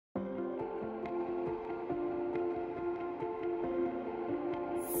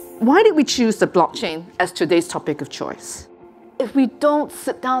why did we choose the blockchain as today's topic of choice? If we don't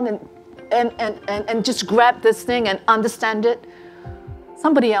sit down and just grab this thing and understand it,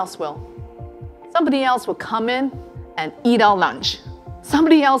 somebody else will. Somebody else will come in and eat our lunch.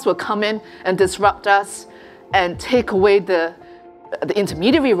 Somebody else will come in and disrupt us and take away the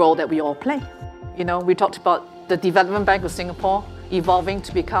intermediary role that we all play. You know, we talked about the Development Bank of Singapore evolving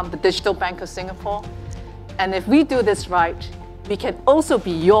to become the Digital Bank of Singapore. And if we do this right, we can also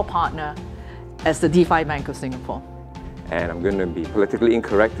be your partner as the DeFi Bank of Singapore. And I'm going to be politically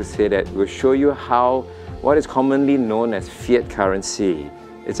incorrect to say that we'll show you how what is commonly known as fiat currency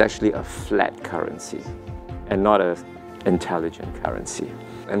is actually a flat currency and not an intelligent currency.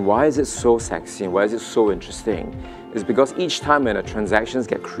 And why is it so sexy and why is it so interesting? It's because each time when a transaction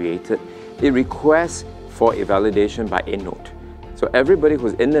gets created, it requests for a validation by a node. So everybody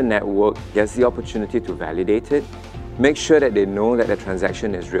who's in the network gets the opportunity to validate it, make sure that they know that the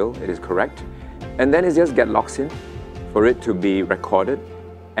transaction is real, it is correct, and then it just gets locked in for it to be recorded,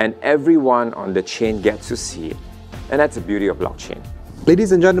 and everyone on the chain gets to see it. And that's the beauty of blockchain.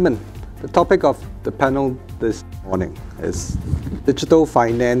 Ladies and gentlemen, the topic of the panel this morning is digital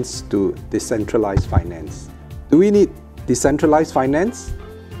finance to decentralized finance. Do we need decentralized finance,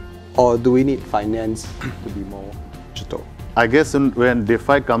 or do we need finance to be more digital? I guess when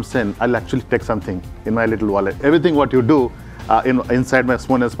DeFi comes in, I'll actually take something in my little wallet. Everything what you do inside my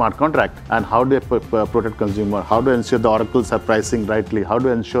smart contract, and how do I protect consumer, how do I ensure the oracles are pricing rightly, how do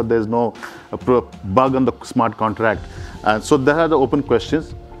I ensure there's no bug on the smart contract. And so there are the open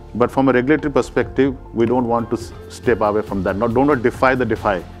questions, but from a regulatory perspective, we don't want to step away from that. Do not defy the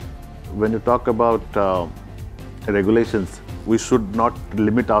DeFi. When you talk about regulations, we should not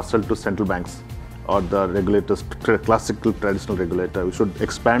limit ourselves to central banks or the regulators, classical traditional regulator. We should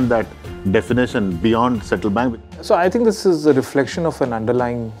expand that definition beyond central bank. So I think this is a reflection of an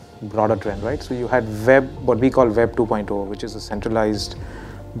underlying broader trend, right? So you had what we call Web 2.0, which is the centralized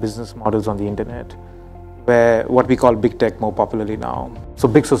business models on the internet, where what we call big tech more popularly now. So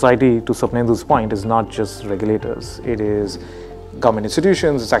big society, to Sapnendu's point, is not just regulators. It is government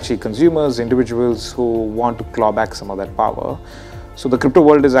institutions, it's actually consumers, individuals who want to claw back some of that power. So the crypto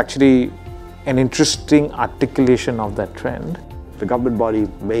world is actually an interesting articulation of that trend. The government body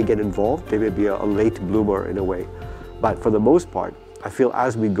may get involved, they may be a late bloomer in a way, but for the most part, I feel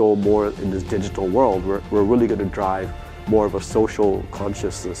as we go more in this digital world, we're really going to drive more of a social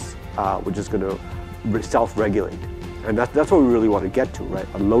consciousness, which is going to self-regulate. And that's what we really want to get to, right?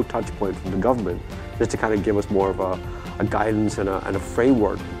 A low touch point from the government, just to kind of give us more of a guidance and a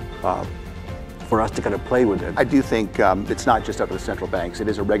framework for us to kind of play with it. I do think it's not just up to the central banks. It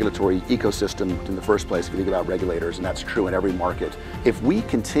is a regulatory ecosystem in the first place if you think about regulators, and that's true in every market. If we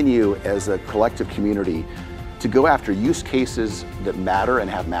continue as a collective community to go after use cases that matter and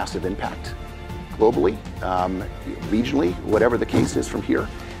have massive impact globally, regionally, whatever the case is from here,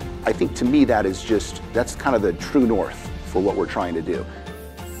 I think to me that's kind of the true north for what we're trying to do.